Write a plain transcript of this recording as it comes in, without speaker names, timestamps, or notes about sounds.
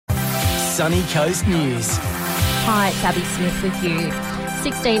Sunny Coast News. Hi, it's Abby Smith with you.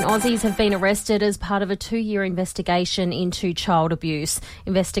 16 Aussies have been arrested as part of a 2-year investigation into child abuse.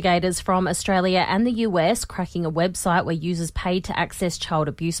 Investigators from Australia and the US cracking a website where users paid to access child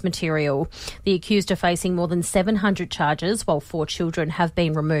abuse material. The accused are facing more than 700 charges, while 4 children have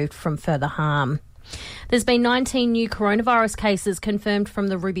been removed from further harm. There's been 19 new coronavirus cases confirmed from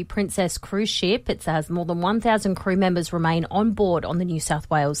the Ruby Princess cruise ship. It says more than 1,000 crew members remain on board on the New South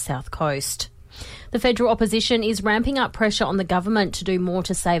Wales south coast. The federal opposition is ramping up pressure on the government to do more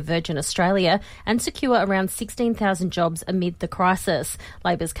to save Virgin Australia and secure around 16,000 jobs amid the crisis.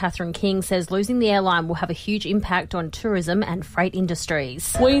 Labor's Catherine King says losing the airline will have a huge impact on tourism and freight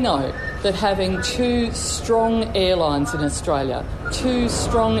industries. We know that having 2 strong airlines in Australia, 2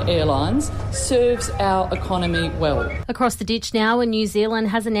 strong airlines, serves our economy well. Across the ditch now, and New Zealand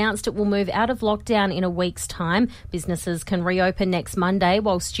has announced it will move out of lockdown in a week's time. Businesses can reopen next Monday,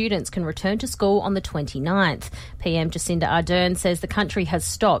 while students can return to school on the 29th. PM Jacinda Ardern says the country has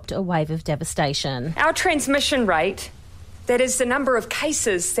stopped a wave of devastation. Our transmission rate, that is the number of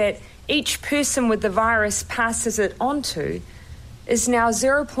cases that each person with the virus passes it on to, is now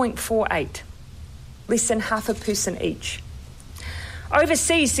 0.48, less than half a person each.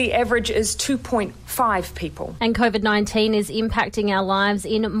 Overseas, the average is 2.5 people. And COVID-19 is impacting our lives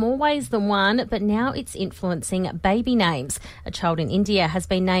in more ways than one, but now it's influencing baby names. A child in India has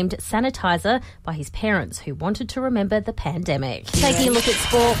been named Sanitizer by his parents, who wanted to remember the pandemic. Taking a look at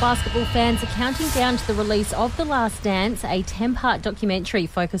sport, basketball fans are counting down to the release of The Last Dance, a 10-part documentary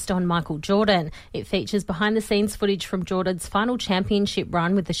focused on Michael Jordan. It features behind-the-scenes footage from Jordan's final championship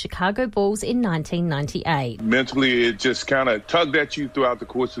run with the Chicago Bulls in 1998. Mentally, it just kind of tugged at you throughout the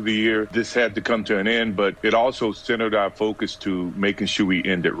course of the year. This had to come to an end, but it also centered our focus to making sure we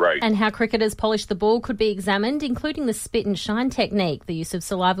end it right. And how cricketers polish the ball could be examined, including the spit and shine technique. The use of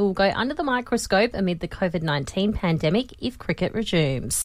saliva will go under the microscope amid the COVID-19 pandemic if cricket resumes.